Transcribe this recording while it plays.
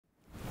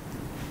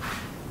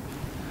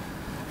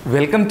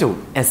Welcome to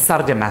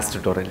SRJ Maths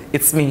Tutorial.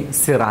 It's me,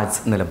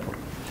 Siraj Nilampur.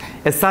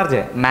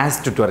 SRJ Maths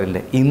Tutorial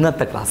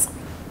ഇന്നത്തെ class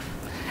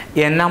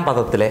എണ്ണാം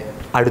പദത്തിലെ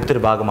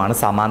അടുത്തൊരു ഭാഗമാണ്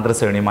സമാന്തര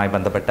ശ്രേണിയുമായി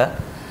ബന്ധപ്പെട്ട്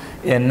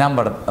എണ്ണാം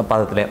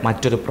പദത്തിലെ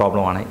മറ്റൊരു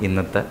പ്രോബ്ലമാണ്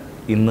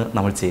ഇന്ന്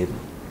നമ്മൾ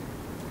ചെയ്യുന്നത്.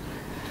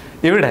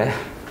 ഇവിടെ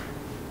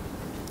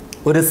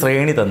ഒരു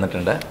ശ്രേണി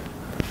തന്നിട്ടുണ്ട്.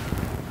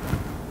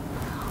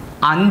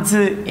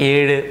 5,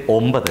 7,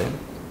 9,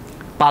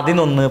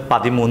 11,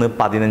 13,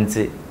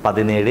 15,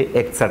 17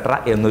 എക്സെട്ര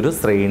എന്നൊരു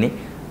ശ്രേണി,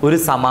 ഒരു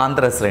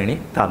സമാന്തര ശ്രേണി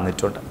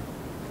തന്നിട്ടുണ്ട്.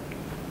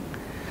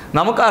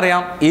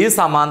 നമുക്കറിയാം ഈ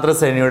സമാന്തര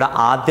ശ്രേണിയുടെ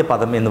ആദ്യ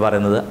പദം എന്ന്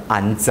പറയുന്നത്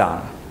 5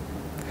 ആണ്.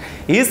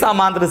 ഈ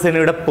സമാന്തര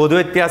ശ്രേണിയുടെ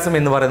പൊതുവ്യത്യാസം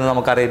എന്ന് പറയുന്നത്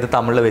നമുക്കറിയാം ഇത്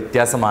തമ്മിലുള്ള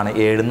വ്യത്യാസമാണ്.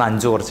 7 നിന്ന്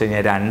 5 കുറച്ച്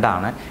കഴിഞ്ഞാൽ 2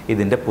 ആണ്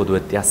ഇതിൻ്റെ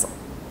പൊതുവ്യത്യാസം.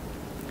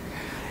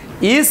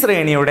 ഈ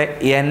ശ്രേണിയുടെ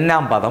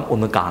എണ്ണാം പദം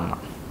ഒന്ന്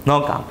കാണണം.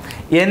 നോക്കാം.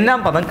 എണ്ണാം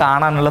പദം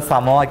കാണാനുള്ള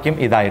സമവാക്യം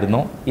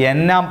ഇതായിരുന്നു.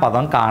 എണ്ണാം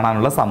പദം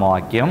കാണാനുള്ള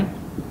സമവാക്യം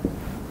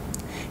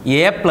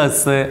a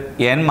plus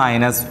n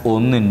minus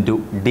 1 into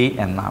D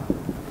എന്നാണ്.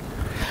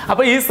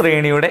 അപ്പോൾ ഈ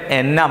ശ്രേണിയുടെ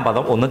എണ്ണാം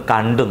പദം ഒന്ന്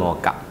കണ്ടു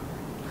നോക്കാം.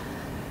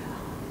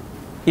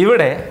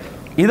 ഇവിടെ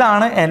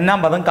ഇതാണ് എണ്ണാം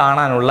പദം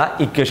കാണാനുള്ള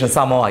ഇക്വേഷൻ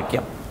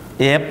സമവാക്യം.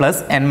 a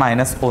plus n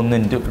minus 1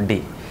 into D.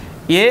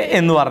 a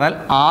എന്ന് പറഞ്ഞാൽ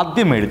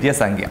ആദ്യം എഴുതിയ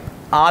സംഖ്യ,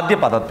 ആദ്യ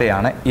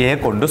പദത്തെയാണ് a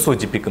കൊണ്ട്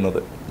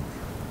സൂചിപ്പിക്കുന്നത്.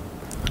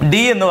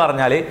 ഡി എന്ന്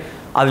പറഞ്ഞാൽ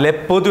അതിലെ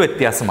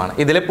പൊതുവ്യത്യാസമാണ്.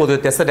 ഇതിലെ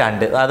പൊതുവ്യത്യാസം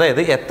 2, അതായത്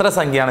എത്ര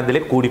സംഖ്യയാണ് ഇതിൽ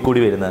കൂടിക്കൂടി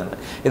വരുന്നത്.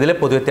 ഇതിലെ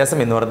പൊതുവ്യത്യാസം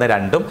എന്ന് പറയുന്നത്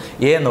 2ഉം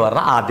a എന്ന്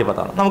പറഞ്ഞാൽ ആദ്യ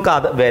പദമാണ്. നമുക്ക്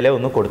അത് വില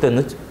ഒന്ന് കൊടുത്ത്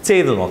ഒന്ന്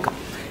ചെയ്ത് നോക്കാം.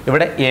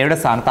 ഇവിടെ എയുടെ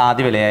സ്ഥാനത്ത്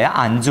ആദ്യ വിലയായ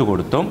 5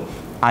 കൊടുത്തും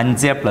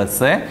 5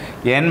 plus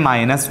n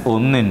minus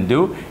 1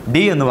 into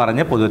D എന്ന്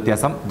പറഞ്ഞ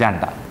പൊതുവ്യത്യാസം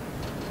 2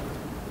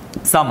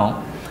 സമം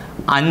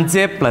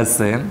 5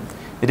 പ്ലസ്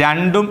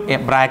 2ഉം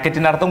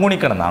ബ്രാക്കറ്റിൻ്റെ അർത്ഥം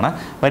ഗുണിക്കണം എന്നാണ്.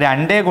 അപ്പോൾ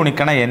 2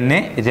 ഗുണിക്കണം n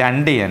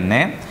 2n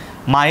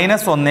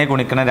മൈനസ് 1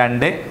 ഗുണിക്കണം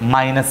 2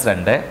 മൈനസ്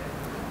 2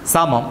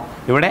 സമം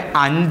ഇവിടെ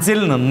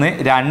 5ൽ നിന്ന്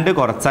 2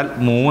 കുറച്ചാൽ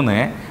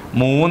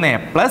 3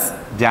 പ്ലസ്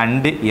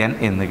 2n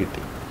എന്ന്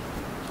കിട്ടി.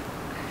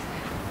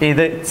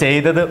 ഇത്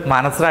ചെയ്തത്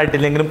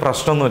മനസ്സിലായിട്ടില്ലെങ്കിലും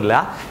പ്രശ്നമൊന്നുമില്ല.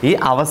 ഈ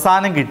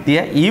അവസാനം കിട്ടിയ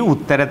ഈ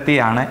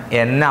ഉത്തരത്തെയാണ്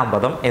എണ്ണാം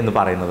പദം എന്ന്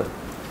പറയുന്നത്.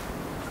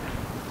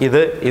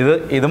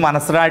 ഇത്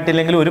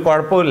മനസ്സിലായിട്ടില്ലെങ്കിൽ ഒരു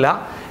കുഴപ്പമില്ല.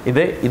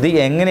 ഇത്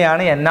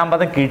എങ്ങനെയാണ് എണ്ണാം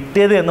പദം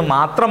കിട്ടിയത് എന്ന്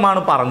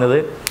മാത്രമാണ് പറഞ്ഞത്.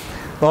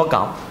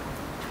 നോക്കാം.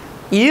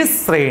 ഈ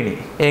ശ്രേണി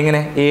എങ്ങനെ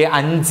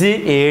 5,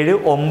 7,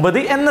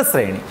 9 എന്ന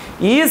ശ്രേണി,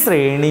 ഈ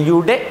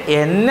ശ്രേണിയുടെ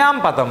എണ്ണാം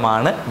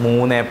പദമാണ്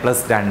 3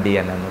 പ്ലസ്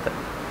 2n എന്നത്.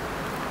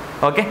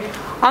 ഓക്കെ,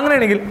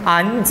 അങ്ങനെയാണെങ്കിൽ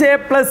 5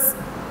 പ്ലസ്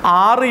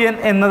 6n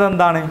എന്നത്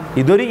എന്താണ്?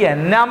 ഇതൊരു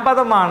എണ്ണാം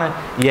പദമാണ്.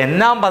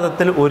 എണ്ണാം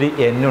പദത്തിൽ ഒരു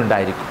n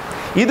ഉണ്ടായിരിക്കും.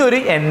 ഇതൊരു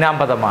എണ്ണാം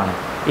പദമാണ്.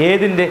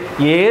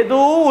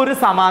 ഏതോ ഒരു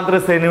സമാന്തര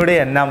ശ്രേണിയുടെ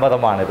എണ്ണാം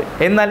പദമാണിത്.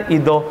 എന്നാൽ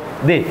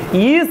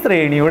ഈ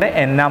ശ്രേണിയുടെ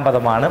എണ്ണാം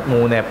പദമാണ്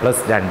 3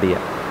 പ്ലസ്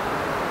 2n.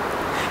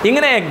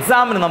 ഇങ്ങനെ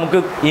എക്സാമിന് നമുക്ക്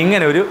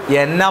ഇങ്ങനെ ഒരു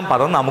എണ്ണാം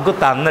പദം നമുക്ക്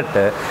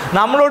തന്നിട്ട്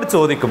നമ്മളോട്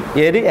ചോദിക്കും,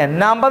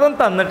 എണ്ണാം പദം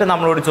തന്നിട്ട്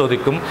നമ്മളോട്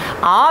ചോദിക്കും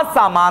ആ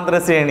സമാന്തര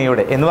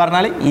ശ്രേണിയുടെ എന്ന്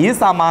പറഞ്ഞാൽ ഈ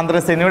സമാന്തര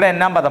ശ്രേണിയുടെ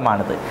എണ്ണാം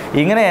പദമാണിത്.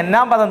 ഇങ്ങനെ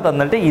എണ്ണാം പദം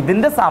തന്നിട്ട്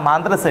ഇതിൻ്റെ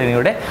സമാന്തര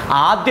ശ്രേണിയുടെ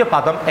ആദ്യ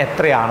പദം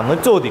എത്രയാണെന്ന്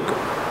ചോദിക്കും.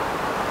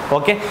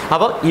 ഓക്കെ,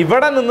 അപ്പോൾ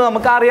ഇവിടെ നിന്ന്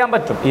നമുക്ക് അറിയാൻ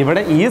പറ്റും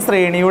ഇവിടെ ഈ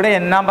ശ്രേണിയുടെ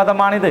എണ്ണാം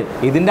പദമാണിത്.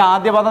 ഇതിൻ്റെ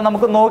ആദ്യ പദം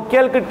നമുക്ക്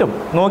നോക്കിയാൽ കിട്ടും.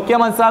 നോക്കിയാൽ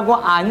മനസ്സിലാക്കുക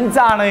 5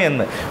 ആണ്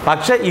എന്ന്.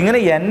 പക്ഷെ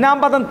ഇങ്ങനെ എണ്ണാം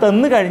പദം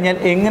തന്നു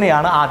കഴിഞ്ഞാൽ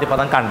എങ്ങനെയാണ് ആദ്യ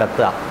പദം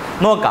കണ്ടെത്തുക?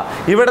 നോക്കാം.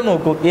 ഇവിടെ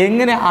നോക്കൂ,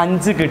 എങ്ങനെ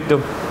 5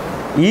 കിട്ടും?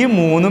 ഈ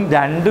 3ഉം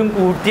 2ഉം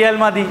കൂട്ടിയാൽ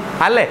മതി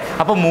അല്ലേ?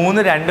 അപ്പോൾ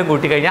 3, 2ഉം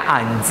കൂട്ടിക്കഴിഞ്ഞാൽ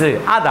 5,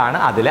 അതാണ്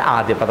അതിലെ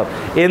ആദ്യ പദം.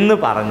 എന്ന്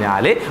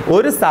പറഞ്ഞാൽ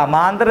ഒരു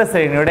സമാന്തര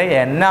ശ്രേണിയുടെ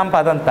എണ്ണാം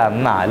പദം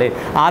തന്നാൽ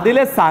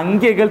അതിലെ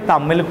സംഖ്യകൾ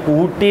തമ്മിൽ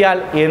കൂട്ടിയാൽ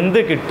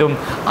എന്ത് കിട്ടും?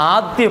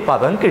 ആദ്യ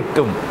പദം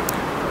കിട്ടും.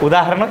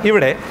 ഉദാഹരണം,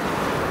 ഇവിടെ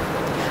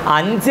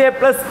 5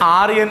 പ്ലസ്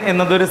 6n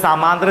എന്നതൊരു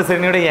സമാന്തര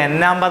ശ്രേണിയുടെ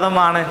എണ്ണാം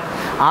പദമാണ്.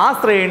 ആ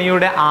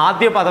ശ്രേണിയുടെ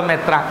ആദ്യ പദം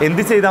എത്ര?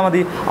 എന്ത് ചെയ്താൽ മതി?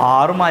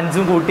 6ഉം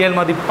 5ഉം കൂട്ടിയാൽ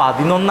മതി.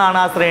 11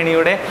 ആ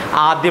ശ്രേണിയുടെ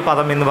ആദ്യ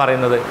പദം എന്ന്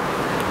പറയുന്നത്.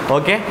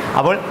 ഓക്കെ,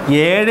 അപ്പോൾ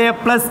 7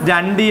 പ്ലസ്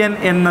 2n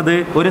എന്നത്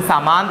ഒരു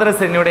സമാന്തര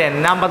ശ്രേണിയുടെ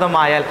എണ്ണാം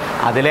പദമായാൽ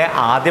അതിലെ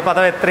ആദ്യ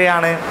പദം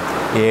എത്രയാണ്?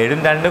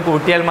 7ഉം 2ഉം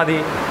കൂട്ടിയാൽ മതി,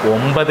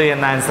 9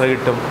 എന്ന ആൻസർ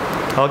കിട്ടും.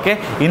 ഓക്കെ,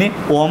 ഇനി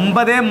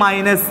 9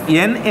 മൈനസ്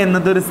n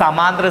എന്നതൊരു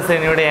സമാന്തര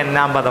ശ്രേണിയുടെ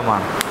എണ്ണാം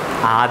പദമാണ്.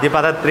 ആദ്യ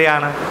പദം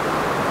എത്രയാണ്?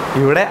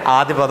 ഇവിടെ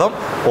ആദ്യ പദം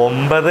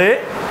 9,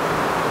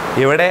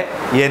 ഇവിടെ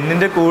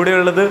എന്നിൻ്റെ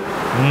കൂടെയുള്ളത്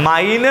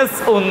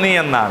 -1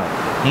 എന്നാണ്.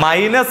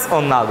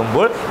 -1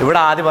 ആകുമ്പോൾ ഇവിടെ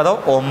ആദ്യ പദം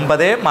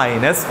 9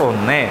 മൈനസ്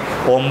 1,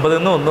 9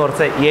 നിന്ന് 1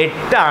 കുറച്ച്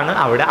 8 ആണ്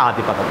അവിടെ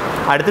ആദ്യ പദം.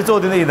 അടുത്ത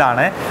ചോദ്യം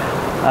ഇതാണ്.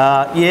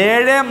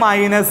 7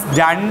 മൈനസ്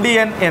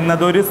 2n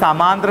എന്നതൊരു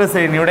സമാന്തര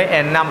ശ്രേണിയുടെ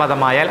എണ്ണാം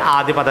പദമായാൽ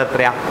ആദ്യ പദം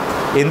എത്രയാ?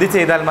 എന്ത്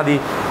ചെയ്താൽ മതി?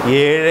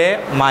 7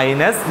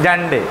 മൈനസ്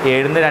 2,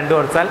 7 നിന്ന് 2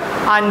 കുറച്ചാൽ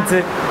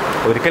 5.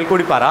 ഒരിക്കൽ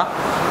കൂടി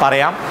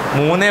പറയാം.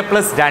 3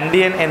 പ്ലസ്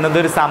 2n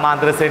എന്നതൊരു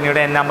സമാന്തര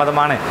ശ്രേണിയുടെ എണ്ണാം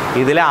പദമാണ്.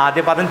 ഇതിലെ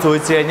ആദ്യ പദം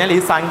ചോദിച്ചു കഴിഞ്ഞാൽ ഈ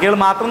സംഖ്യകൾ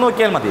മാത്രം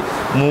നോക്കിയാൽ മതി.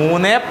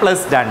 3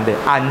 പ്ലസ് 2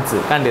 5,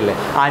 കണ്ടില്ലേ?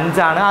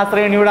 5 ആണ് ആ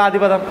ശ്രേണിയുടെ ആദ്യ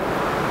പദം.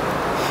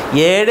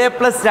 7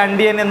 +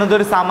 2n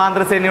എന്നതൊരു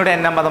സമാന്തര ശ്രേണിയുടെ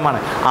എണ്ണാം പദമാണ്.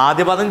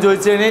 ആദ്യ പദം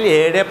ചോദിച്ചു കഴിഞ്ഞാൽ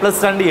 7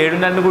 + 2 7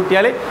 2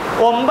 കൂട്ടിയാൽ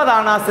 9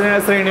 ആണ് ആ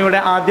ശ്രേണിയുടെ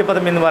ആദ്യ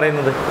പദം എന്ന്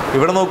പറയുന്നത്.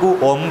 ഇവിടെ നോക്കൂ,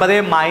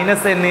 9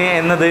 - n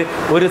എന്നത്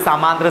ഒരു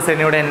സമാന്തര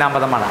ശ്രേണിയുടെ എണ്ണാം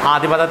പദമാണ്.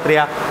 ആദ്യ പദം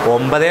എത്രയാ?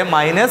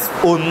 9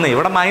 - 1.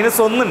 ഇവിടെ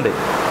 -1 ഉണ്ട്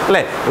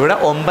അല്ലേ? ഇവിടെ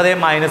 9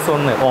 -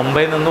 1.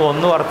 9 നിന്ന്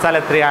 1 കുറച്ചാൽ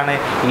എത്രയാണ്?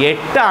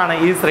 8 ആണ്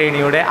ഈ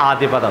ശ്രേണിയുടെ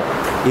ആദ്യ പദം.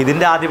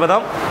 ഇതിൻ്റെ ആദ്യ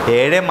പദം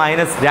 7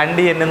 -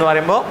 2n എന്ന്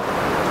പറയുമ്പോൾ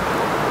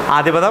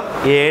ആദ്യ പദം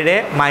 7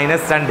 -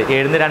 2.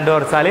 7 നിന്ന് 2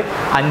 കുറച്ചാൽ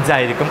 5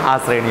 ആയിരിക്കും ആ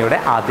ശ്രേണിയുടെ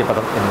ആദ്യ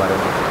പദം എന്ന്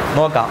പറയുന്നത്.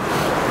 നോക്കാം.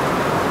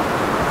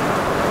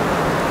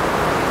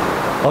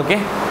 ഓക്കെ,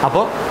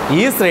 അപ്പോൾ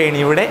ഈ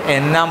ശ്രേണിയുടെ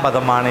എണ്ണാം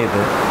പദമാണ്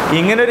ഇത്.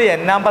 ഇങ്ങനൊരു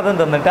എണ്ണാം പദം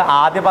തന്നിട്ട്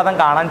ആദ്യ പദം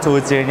കാണാൻ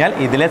ചോദിച്ചു കഴിഞ്ഞാൽ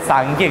ഇതിലെ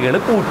സംഖ്യകൾ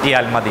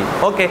കൂട്ടിയാൽ മതി.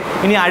 ഓക്കെ,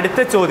 ഇനി അടുത്ത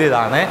ചോദ്യം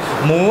ഇതാണ്.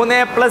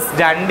 3 +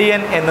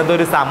 2n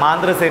എന്നതൊരു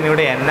സമാന്തര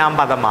ശ്രേണിയുടെ എണ്ണാം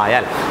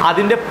പദമായാൽ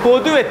അതിൻ്റെ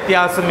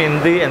പൊതുവ്യത്യാസം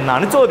എന്ത്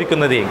എന്നാണ്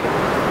ചോദിക്കുന്നത് എങ്കിൽ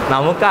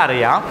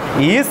നമുക്കറിയാം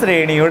ഈ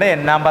ശ്രേണിയുടെ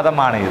എണ്ണാം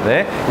പദമാണ് ഇത്.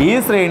 ഈ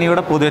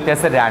ശ്രേണിയുടെ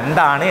പൊതുവ്യത്യാസം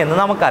 2 ആണ് എന്ന്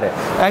നമുക്കറിയാം.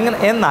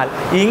 എന്നാൽ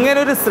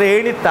ഇങ്ങനൊരു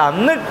ശ്രേണി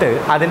തന്നിട്ട്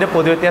അതിൻ്റെ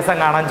പൊതുവ്യത്യാസം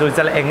കാണാൻ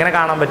ചോദിച്ചാൽ എങ്ങനെ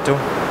കാണാൻ പറ്റും?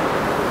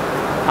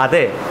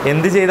 അതെ,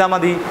 എന്ത് ചെയ്താൽ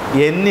മതി?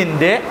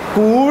 എന്നിൻ്റെ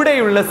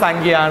കൂടെയുള്ള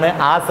സംഖ്യയാണ്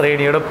ആ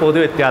ശ്രേണിയുടെ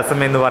പൊതുവ്യത്യാസം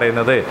എന്ന്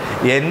പറയുന്നത്.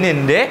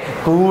 എന്നിൻ്റെ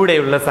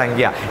കൂടെയുള്ള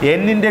സംഖ്യ,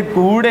 എന്നിൻ്റെ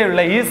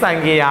കൂടെയുള്ള ഈ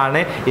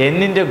സംഖ്യയാണ്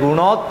എന്നിൻ്റെ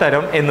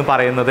ഗുണോത്തരം എന്ന്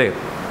പറയുന്നത്.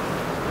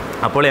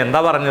 അപ്പോൾ എന്താ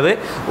പറഞ്ഞത്?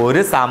 ഒരു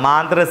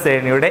സമാന്തര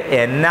ശ്രേണിയുടെ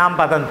എണ്ണാം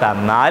പദം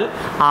തന്നാൽ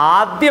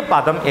ആദ്യ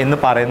പദം എന്ന്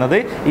പറയുന്നത്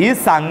ഈ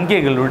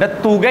സംഖ്യകളുടെ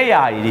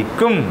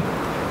തുകയായിരിക്കും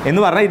എന്ന്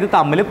പറഞ്ഞാൽ ഇത്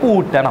തമ്മിൽ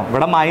കൂട്ടണം.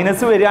 ഇവിടെ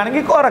മൈനസ്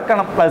വരികയാണെങ്കിൽ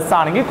കുറക്കണം, പ്ലസ്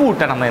ആണെങ്കിൽ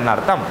കൂട്ടണം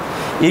എന്നർത്ഥം.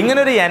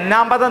 ഇങ്ങനൊരു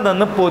എണ്ണാം പദം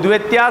തന്ന്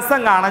പൊതുവ്യത്യാസം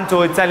കാണാൻ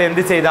ചോദിച്ചാൽ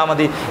എന്ത് ചെയ്താൽ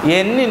മതി?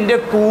 എന്നിൻ്റെ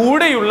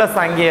കൂടെയുള്ള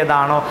സംഖ്യ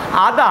ഏതാണോ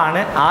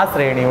അതാണ് ആ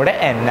ശ്രേണിയുടെ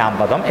എണ്ണാം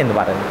പദം എന്ന്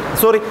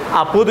പറയുന്നത്.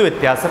 ആ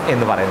പൊതുവ്യത്യാസം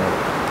എന്ന് പറയുന്നത്.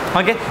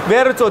 ഓക്കെ,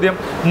 വേറൊരു ചോദ്യം.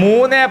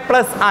 3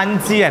 +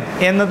 5n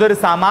എന്നതൊരു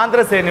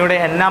സമാന്തര ശ്രേണിയുടെ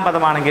എണ്ണാം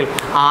പദമാണെങ്കിൽ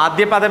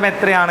ആദ്യ പദം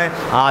എത്രയാണ്?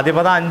 ആദ്യ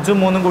പദം 5ഉം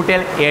 3ഉം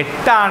കൂട്ടിയാൽ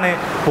 8 ആണ്.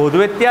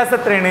 പൊതുവ്യത്യാസം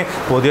എത്രയാണ്?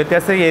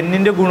 പൊതുവ്യത്യാസം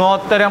എന്നിൻ്റെ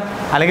ഗുണോത്തരം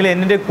അല്ലെങ്കിൽ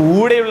എന്നിൻ്റെ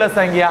കൂടെയുള്ള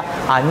സംഖ്യ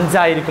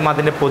 5 ആയിരിക്കും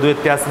അതിൻ്റെ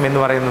പൊതുവ്യത്യാസം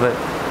എന്ന് പറയുന്നത്.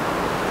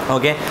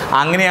 ഓക്കെ,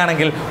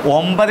 അങ്ങനെയാണെങ്കിൽ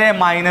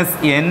 9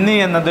 - n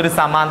എന്നതൊരു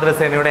സമാന്തര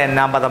ശ്രേണിയുടെ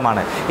എണ്ണാം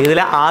പദമാണ്.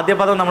 ഇതിലെ ആദ്യ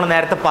പദം നമ്മൾ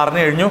നേരത്തെ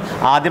പറഞ്ഞു കഴിഞ്ഞു.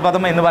 ആദ്യ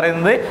പദം എന്ന്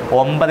പറയുന്നത്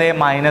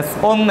 9 -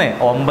 1.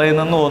 9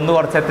 നിന്ന് 1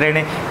 കുറച്ച്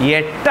എത്രയാണ്?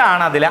 8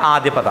 ആണ് അതിലെ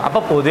ആദ്യ പദം.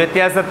 അപ്പോൾ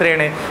പൊതുവ്യത്യാസം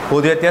എത്രയാണ്?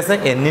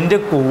 പൊതുവ്യത്യാസം എന്നിൻ്റെ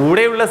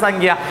കൂടെയുള്ള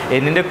സംഖ്യ.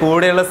 എന്നിൻ്റെ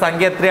കൂടെയുള്ള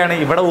സംഖ്യ എത്രയാണ്?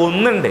 ഇവിടെ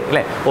 1 ഉണ്ട്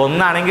അല്ലേ? 1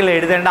 ആണെങ്കിൽ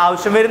എഴുതേണ്ട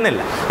ആവശ്യം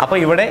വരുന്നില്ല. അപ്പോൾ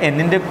ഇവിടെ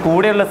എന്നിൻ്റെ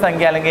കൂടെയുള്ള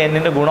സംഖ്യ അല്ലെങ്കിൽ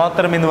എന്നിൻ്റെ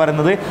ഗുണോത്തരം എന്ന്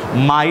പറയുന്നത്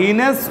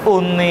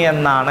 -1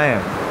 എന്നാണ്.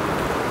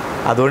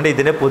 അതുകൊണ്ട്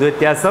ഇതിൻ്റെ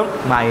പൊതുവ്യത്യാസം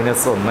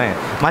 -1.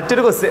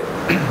 മറ്റൊരു ക്വസ്റ്റ്യൻ.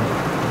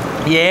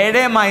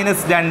 7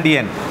 -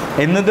 2n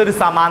എന്നതൊരു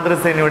സമാന്തര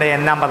ശ്രേണിയുടെ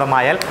എണ്ണാം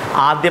പദമായാൽ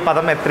ആദ്യ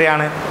പദം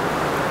എത്രയാണ്?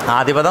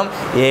 ആദ്യ പദം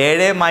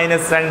 7 -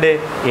 2.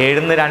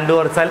 7 നിന്ന് 2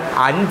 കുറച്ചാൽ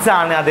 5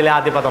 ആണ് അതിലെ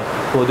ആദ്യ പദം.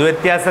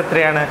 പൊതുവ്യത്യാസം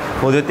എത്രയാണ്?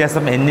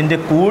 പൊതുവ്യത്യാസം എന്നിൻ്റെ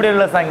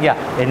കൂടെയുള്ള സംഖ്യ.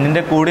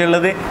 എന്നിൻ്റെ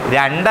കൂടെയുള്ളത്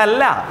 2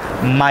 അല്ല,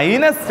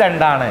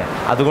 -2 ആണ്.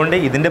 അതുകൊണ്ട്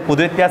ഇതിൻ്റെ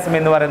പൊതുവ്യത്യാസം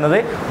എന്ന് പറയുന്നത്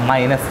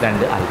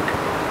 -2 ആയിരിക്കും.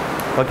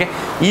 ഓക്കെ,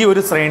 ഈ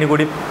ഒരു ശ്രേണി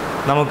കൂടി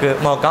നമുക്ക്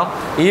നോക്കാം.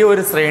 ഈ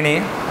ഒരു ശ്രേണി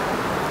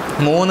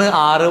 3,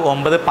 6,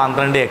 9,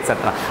 12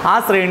 എക്സെട്ര. ആ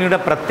ശ്രേണിയുടെ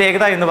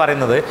പ്രത്യേകത എന്ന്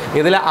പറയുന്നത്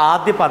ഇതിലെ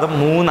ആദ്യ പദം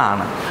 3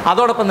 ആണ്.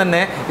 അതോടൊപ്പം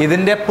തന്നെ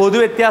ഇതിൻ്റെ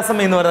പൊതുവ്യത്യാസം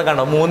എന്ന് പറയുന്നത്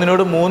കണ്ടോ,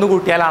 3നോട് 3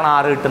 കൂട്ടിയാലാണ്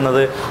 6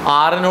 കിട്ടുന്നത്,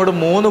 6നോട്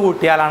 3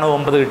 കൂട്ടിയാലാണ്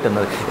 9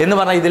 കിട്ടുന്നത് എന്ന്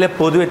പറഞ്ഞാൽ ഇതിലെ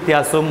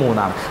പൊതുവ്യത്യാസവും 3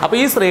 ആണ്. അപ്പോൾ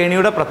ഈ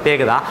ശ്രേണിയുടെ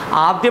പ്രത്യേകത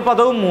ആദ്യ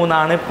പദവും 3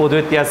 ആണ്,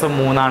 പൊതുവ്യത്യാസം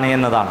 3 ആണ്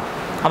എന്നതാണ്.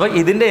 അപ്പോൾ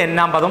ഇതിൻ്റെ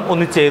എണ്ണാം പദം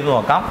ഒന്ന് ചെയ്തു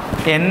നോക്കാം.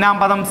 എണ്ണാം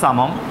പദം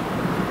സമം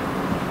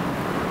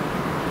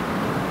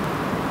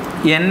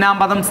a +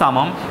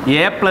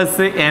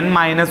 n -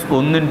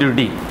 1 ×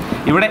 d.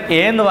 ഇവിടെ a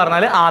എന്ന്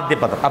പറഞ്ഞാൽ ആദ്യ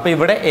പദം. അപ്പോൾ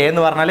ഇവിടെ a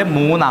എന്ന് പറഞ്ഞാൽ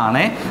 3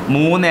 ആണ്.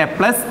 3a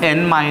 + n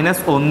 -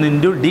 1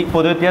 × d.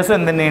 പൊതുവ്യത്യാസം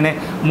എന്ത് തന്നെയാണ്?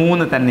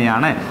 3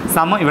 തന്നെയാണ്.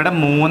 സമം ഇവിടെ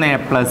 3a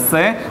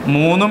 +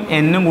 3ഉം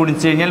n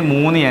ഗുണിച്ച് കഴിഞ്ഞാൽ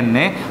 3n,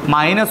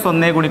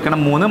 -1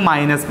 ഗുണിക്കണം 3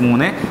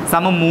 -3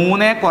 സമം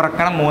 3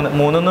 കുറക്കണം 3.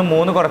 3 നിന്ന്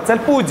 3 കുറച്ചാൽ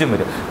 0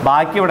 വരും.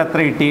 ബാക്കി ഇവിടെ എത്ര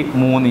കിട്ടി?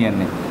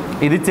 3n.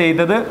 ഇത്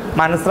ചെയ്തത്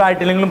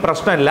മനസ്സിലായിട്ടില്ലെങ്കിലും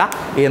പ്രശ്നമില്ല.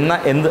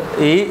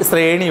 ഈ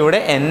ശ്രേണിയുടെ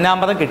എണ്ണാം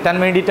പദം കിട്ടാൻ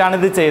വേണ്ടിയിട്ടാണ്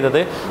ഇത് ചെയ്തത്.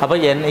 അപ്പോൾ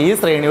ഈ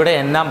ശ്രേണിയുടെ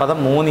എണ്ണാം പദം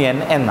 3n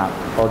എന്നാണ്.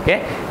 ഓക്കെ,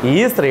 ഈ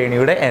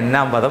ശ്രേണിയുടെ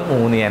എണ്ണാം പദം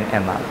 3n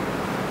എന്നാണ്.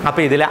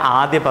 അപ്പോൾ ഇതിലെ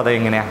ആദ്യ പദം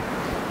എങ്ങനെയാണ്?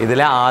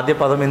 ഇതിലെ ആദ്യ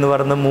പദം എന്ന്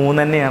പറയുന്നത്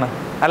 3 തന്നെയാണ്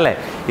അല്ലേ?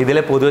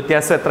 ഇതിലെ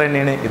പൊതുവ്യത്യാസം എത്ര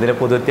തന്നെയാണ്? ഇതിലെ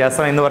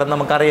പൊതുവ്യത്യാസം എന്ന് പറയുന്നത്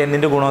നമുക്കറിയാം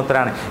എന്നിൻ്റെ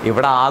ഗുണോത്തരമാണ്.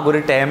 ഇവിടെ ആകെ ഒരു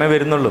ടേമേ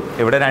വരുന്നുള്ളൂ,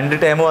 ഇവിടെ 2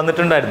 ടേം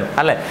വന്നിട്ടുണ്ടായിരുന്നു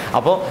അല്ലേ?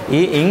 അപ്പോൾ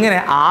ഇങ്ങനെ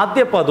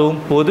ആദ്യ പദവും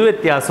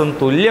പൊതുവ്യത്യാസവും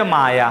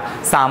തുല്യമായ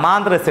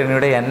സമാന്തര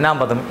ശ്രേണിയുടെ എണ്ണാം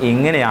പദം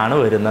ഇങ്ങനെയാണ്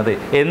വരുന്നത്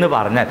എന്ന്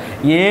പറഞ്ഞാൽ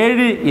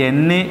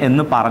 7n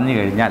എന്ന് പറഞ്ഞു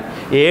കഴിഞ്ഞാൽ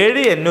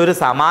 7n ഒരു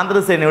സമാന്തര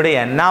ശ്രേണിയുടെ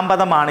എണ്ണാം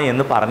പദമാണ്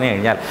എന്ന് പറഞ്ഞു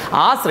കഴിഞ്ഞാൽ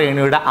ആ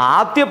ശ്രേണിയുടെ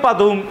ആദ്യ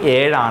പദവും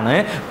 7 ആണ്,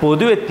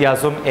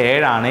 പൊതുവ്യത്യാസവും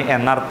 7 ആണ്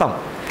എന്നർത്ഥം.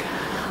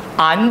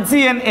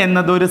 5n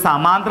എന്നതൊരു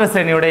സമാന്തര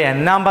ശ്രേണിയുടെ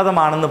n-ാം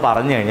പദമാണെന്ന്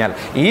പറഞ്ഞു കഴിഞ്ഞാൽ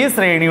ഈ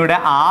ശ്രേണിയുടെ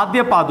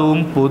ആദ്യ പദവും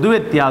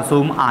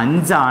പൊതുവ്യത്യാസവും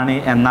 5 ആണ്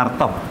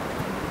എന്നർത്ഥം.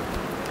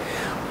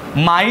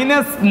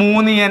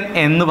 -3n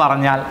എന്ന്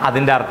പറഞ്ഞാൽ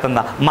അതിൻ്റെ അർത്ഥം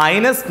എന്താ?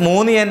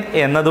 -3n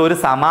എന്നത് ഒരു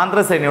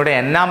സമാന്തര ശ്രേണിയുടെ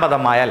n-ാം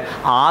പദമായാൽ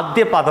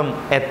ആദ്യ പദം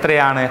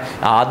എത്രയാണ്?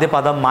 ആദ്യ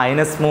പദം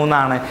 -3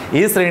 ആണ്.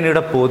 ഈ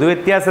ശ്രേണിയുടെ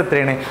പൊതുവ്യത്യാസം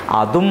എത്രയാണ്?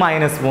 അതും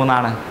 -3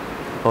 ആണ്.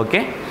 ഓക്കെ,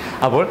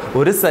 അപ്പോൾ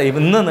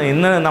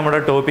ഇന്ന് നമ്മുടെ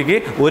ടോപ്പിക്ക്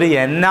ഒരു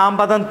n-ാം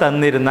പദം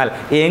തന്നിരുന്നാൽ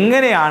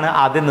എങ്ങനെയാണ്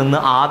അതിൽ നിന്ന്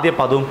ആദ്യ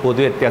പദവും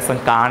പൊതുവ്യത്യാസം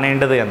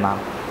കാണേണ്ടത്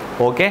എന്നാണ്.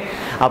 ഓക്കെ,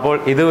 അപ്പോൾ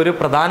ഇത് ഒരു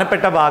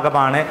പ്രധാനപ്പെട്ട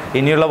ഭാഗമാണ്.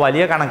 ഇനിയുള്ള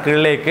വലിയ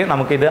കണക്കുകളിലേക്ക്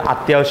നമുക്കിത്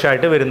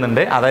അത്യാവശ്യമായിട്ട്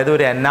വരുന്നുണ്ട്. അതായത്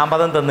ഒരു n-ാം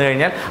പദം തന്നു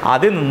കഴിഞ്ഞാൽ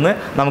അതിൽ നിന്ന്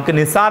നമുക്ക്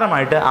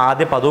നിസ്സാരമായിട്ട്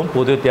ആദ്യ പദവും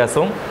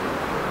പൊതുവ്യത്യാസവും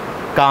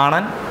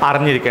കാണാൻ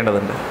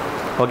അറിഞ്ഞിരിക്കേണ്ടതുണ്ട്.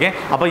 ഓക്കെ,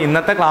 അപ്പോൾ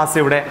ഇന്നത്തെ ക്ലാസ്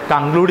ഇവിടെ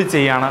കൺക്ലൂഡ്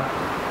ചെയ്യാണ്.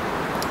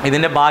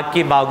 ഇതിൻ്റെ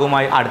ബാക്കി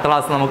ഭാഗവുമായി അടുത്ത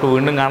ക്ലാസ് നമുക്ക്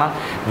വീണ്ടും കാണാം.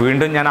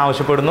 വീണ്ടും ഞാൻ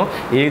ആവശ്യപ്പെടുന്നു,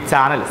 ഈ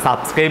ചാനൽ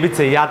സബ്സ്ക്രൈബ്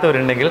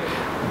ചെയ്യാത്തവരുണ്ടെങ്കിൽ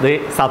ഇത്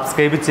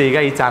സബ്സ്ക്രൈബ് ചെയ്യുക,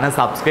 ഈ ചാനൽ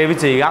സബ്സ്ക്രൈബ്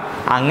ചെയ്യുക.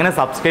 അങ്ങനെ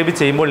സബ്സ്ക്രൈബ്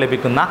ചെയ്യുമ്പോൾ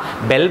ലഭിക്കുന്ന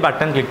ബെൽ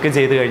ബട്ടൺ ക്ലിക്ക്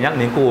ചെയ്ത് കഴിഞ്ഞാൽ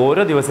നിങ്ങൾക്ക്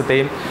ഓരോ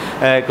ദിവസത്തെയും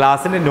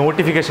ക്ലാസ്സിൻ്റെ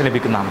നോട്ടിഫിക്കേഷൻ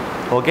ലഭിക്കുന്നതാണ്.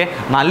 ഓക്കെ,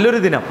 നല്ലൊരു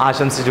ദിനം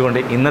ആശംസിച്ചുകൊണ്ട്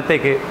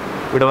ഇന്നത്തേക്ക്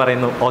ഇവിടെ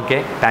പറയുന്നു. Okay,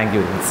 thank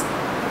you very much.